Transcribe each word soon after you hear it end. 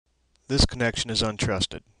This connection is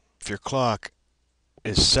untrusted. If your clock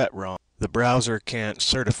is set wrong, the browser can't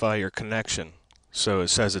certify your connection, so it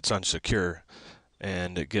says it's unsecure,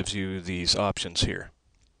 and it gives you these options here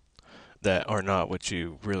that are not what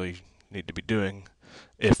you really need to be doing.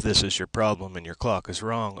 If this is your problem and your clock is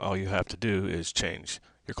wrong, all you have to do is change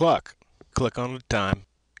your clock. Click on the time,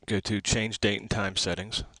 go to change date and time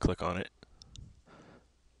settings, click on it,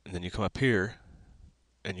 and then you come up here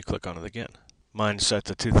and you click on it again. Mine's set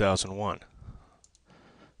to 2001.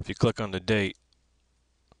 If you click on the date,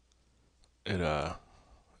 it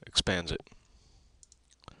expands it.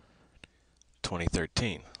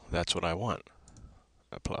 2013. That's what I want.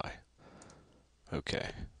 Apply.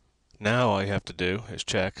 Okay. Now all you have to do is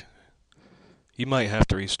check. You might have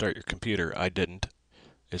to restart your computer. I didn't.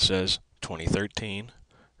 It says 2013.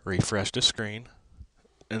 Refresh the screen,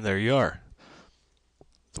 and there you are.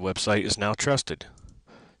 The website is now trusted.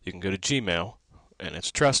 You can go to Gmail, and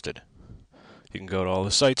it's trusted. You can go to all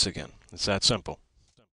the sites again. It's that simple.